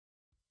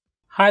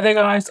Hi there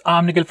guys,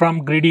 I'm Nikhil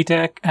from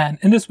GreedyTech, and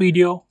in this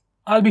video,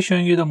 I'll be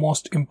showing you the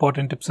most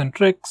important tips and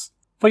tricks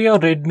for your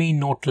Redmi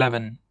Note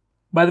 11.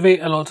 By the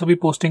way, I'll also be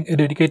posting a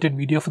dedicated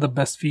video for the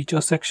best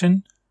features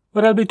section,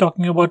 where I'll be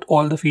talking about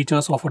all the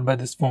features offered by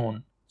this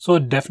phone. So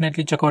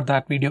definitely check out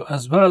that video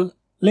as well,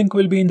 link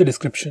will be in the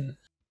description.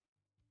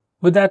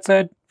 With that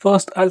said,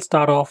 first I'll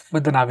start off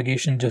with the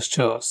navigation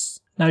gestures.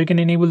 Now you can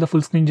enable the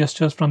full screen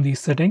gestures from these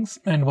settings,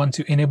 and once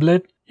you enable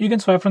it, you can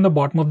swipe from the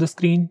bottom of the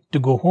screen to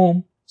go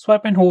home.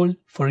 Swipe and hold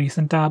for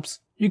recent tabs.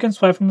 You can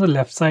swipe from the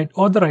left side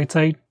or the right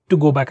side to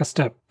go back a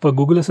step. For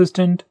Google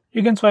Assistant,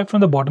 you can swipe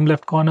from the bottom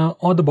left corner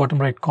or the bottom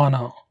right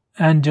corner.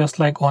 And just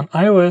like on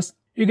iOS,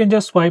 you can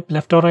just swipe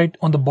left or right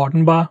on the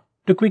bottom bar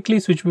to quickly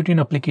switch between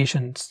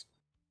applications.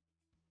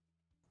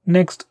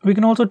 Next, we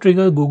can also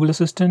trigger Google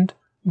Assistant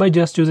by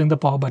just using the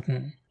power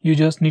button. You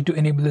just need to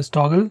enable this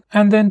toggle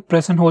and then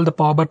press and hold the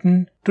power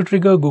button to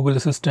trigger Google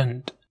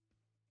Assistant.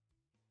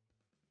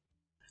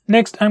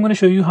 Next, I'm going to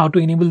show you how to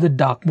enable the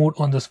dark mode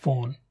on this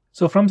phone.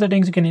 So from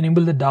settings, you can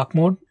enable the dark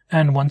mode,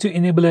 and once you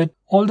enable it,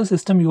 all the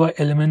system UI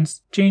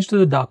elements change to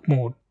the dark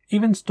mode.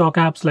 Even stock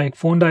apps like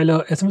phone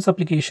dialer, SMS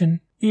application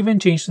even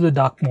change to the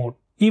dark mode.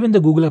 Even the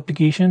Google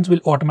applications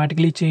will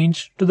automatically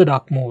change to the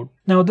dark mode.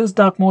 Now this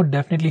dark mode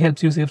definitely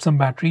helps you save some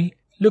battery,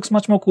 looks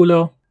much more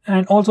cooler,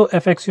 and also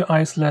affects your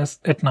eyes less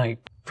at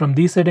night. From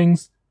these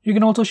settings, you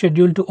can also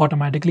schedule to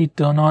automatically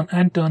turn on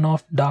and turn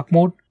off dark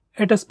mode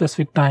at a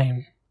specific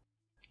time.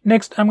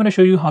 Next, I'm going to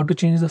show you how to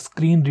change the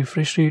screen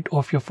refresh rate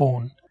of your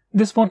phone.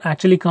 This phone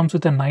actually comes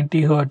with a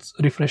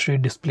 90Hz refresh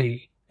rate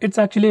display. It's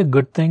actually a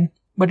good thing,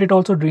 but it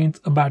also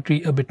drains a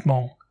battery a bit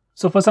more.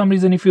 So for some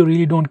reason, if you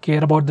really don't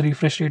care about the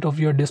refresh rate of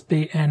your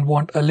display and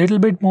want a little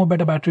bit more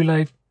better battery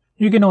life,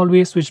 you can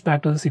always switch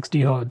back to the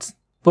 60Hz.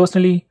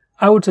 Personally,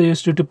 I would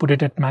suggest you to put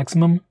it at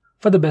maximum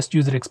for the best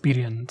user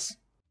experience.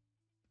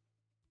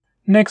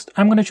 Next,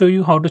 I'm going to show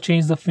you how to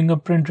change the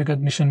fingerprint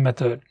recognition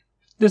method.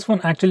 This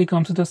phone actually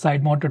comes with a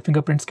side-mounted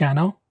fingerprint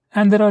scanner,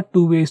 and there are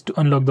two ways to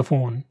unlock the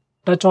phone: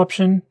 touch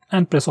option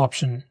and press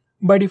option.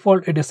 By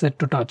default, it is set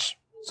to touch.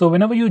 So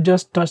whenever you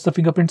just touch the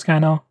fingerprint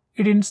scanner,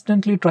 it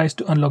instantly tries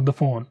to unlock the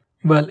phone.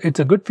 Well, it's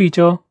a good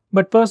feature,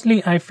 but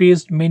personally I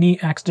faced many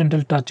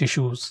accidental touch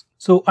issues.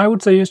 So I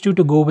would suggest you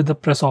to go with the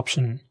press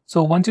option.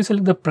 So once you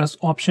select the press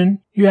option,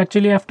 you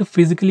actually have to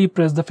physically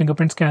press the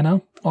fingerprint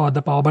scanner or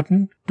the power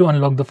button to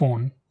unlock the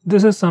phone.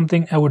 This is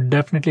something I would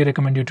definitely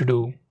recommend you to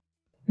do.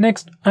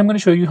 Next, I'm going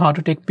to show you how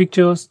to take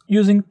pictures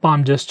using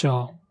palm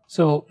gesture.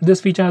 So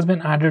this feature has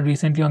been added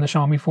recently on the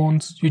Xiaomi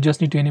phones. You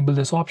just need to enable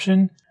this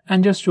option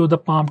and just show the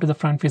palm to the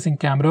front facing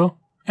camera,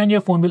 and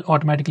your phone will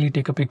automatically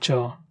take a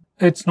picture.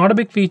 It's not a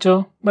big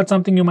feature, but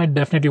something you might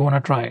definitely want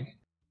to try.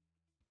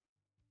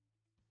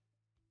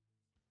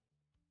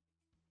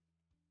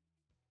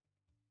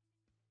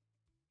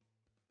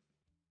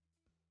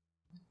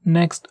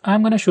 Next,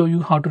 I'm going to show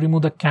you how to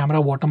remove the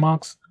camera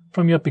watermarks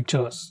from your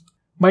pictures.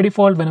 By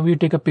default, whenever you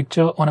take a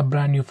picture on a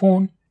brand new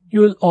phone, you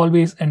will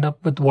always end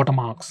up with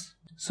watermarks.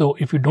 So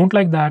if you don't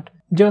like that,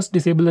 just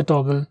disable the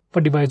toggle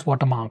for device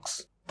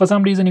watermarks. For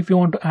some reason, if you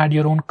want to add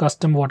your own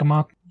custom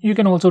watermark, you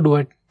can also do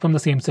it from the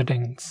same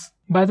settings.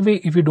 By the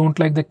way, if you don't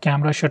like the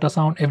camera shutter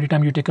sound every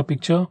time you take a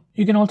picture,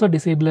 you can also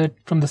disable it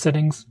from the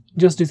settings.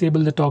 Just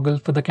disable the toggle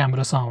for the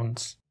camera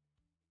sounds.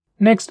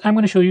 Next, I'm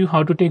going to show you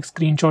how to take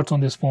screenshots on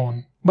this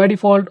phone. By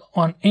default,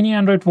 on any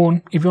Android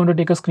phone, if you want to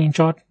take a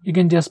screenshot, you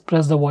can just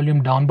press the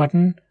volume down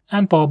button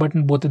and power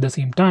button both at the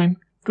same time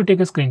to take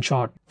a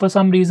screenshot. For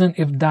some reason,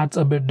 if that's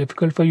a bit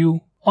difficult for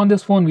you, on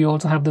this phone we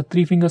also have the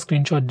 3-finger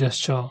screenshot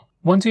gesture.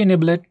 Once you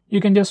enable it, you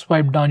can just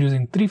swipe down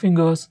using 3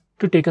 fingers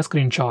to take a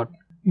screenshot.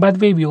 By the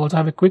way, we also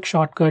have a quick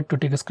shortcut to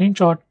take a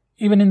screenshot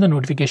even in the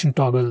notification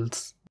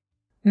toggles.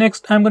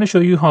 Next, I'm going to show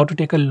you how to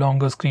take a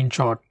longer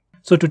screenshot.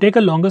 So to take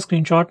a longer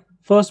screenshot,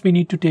 first we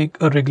need to take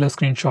a regular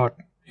screenshot.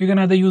 You can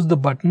either use the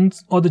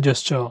buttons or the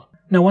gesture.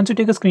 Now once you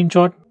take a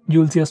screenshot, you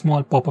will see a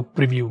small pop-up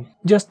preview.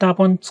 Just tap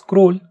on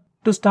scroll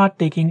to start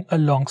taking a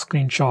long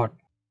screenshot.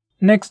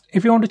 Next,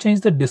 if you want to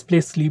change the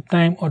display sleep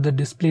time or the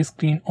display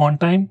screen on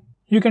time,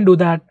 you can do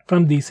that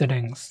from these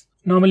settings.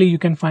 Normally you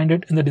can find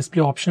it in the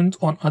display options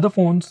on other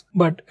phones,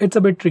 but it's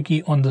a bit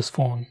tricky on this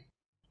phone.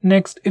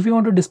 Next, if you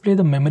want to display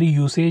the memory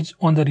usage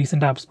on the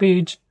recent apps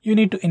page, you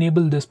need to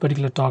enable this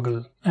particular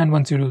toggle. And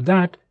once you do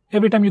that,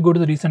 every time you go to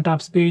the recent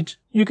apps page,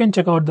 you can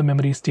check out the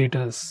memory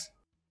status.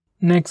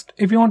 Next,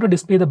 if you want to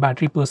display the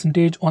battery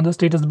percentage on the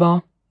status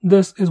bar,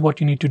 this is what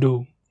you need to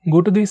do.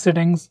 Go to these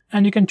settings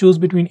and you can choose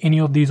between any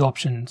of these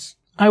options.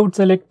 I would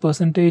select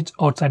percentage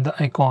outside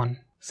the icon.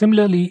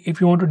 Similarly,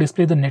 if you want to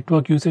display the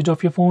network usage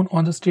of your phone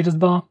on the status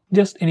bar,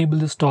 just enable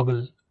this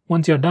toggle.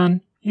 Once you're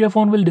done, your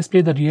phone will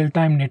display the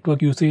real-time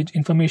network usage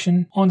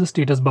information on the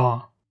status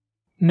bar.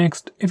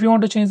 Next, if you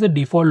want to change the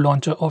default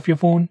launcher of your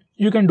phone,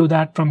 you can do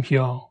that from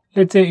here.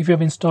 Let's say if you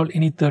have installed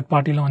any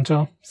third-party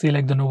launcher, say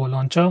like the Nova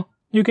launcher,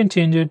 you can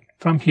change it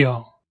from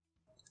here.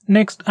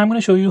 Next, I'm going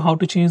to show you how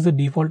to change the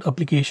default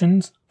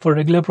applications for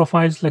regular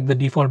profiles like the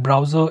default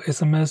browser,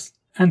 SMS,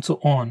 and so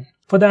on.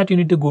 For that, you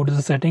need to go to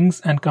the settings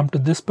and come to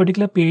this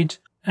particular page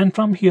And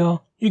from here,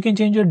 you can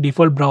change your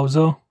default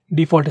browser,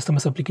 default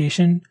SMS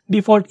application,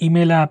 default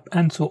email app,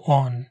 and so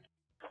on.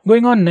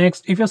 Going on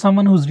next, if you're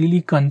someone who's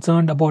really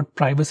concerned about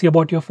privacy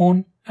about your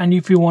phone, and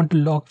if you want to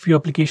lock few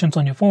applications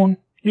on your phone,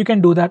 you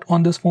can do that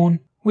on this phone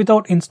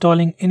without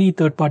installing any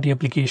third-party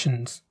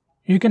applications.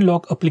 You can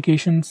lock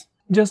applications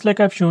just like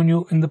I've shown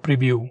you in the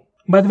preview.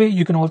 By the way,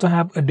 you can also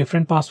have a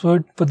different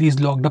password for these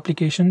locked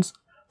applications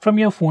from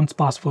your phone's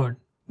password,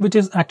 which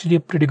is actually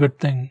a pretty good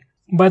thing.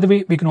 By the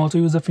way, we can also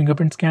use the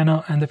fingerprint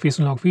scanner and the face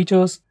unlock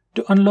features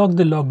to unlock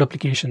the locked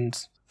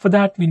applications. For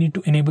that, we need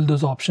to enable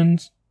those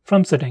options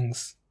from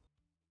settings.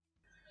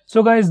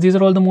 So guys, these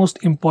are all the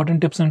most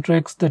important tips and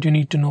tricks that you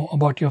need to know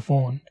about your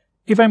phone.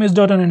 If I missed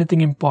out on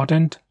anything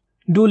important,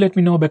 do let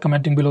me know by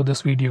commenting below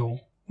this video.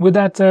 With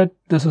that said,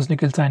 this is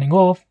Nikhil signing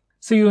off.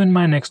 See you in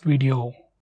my next video.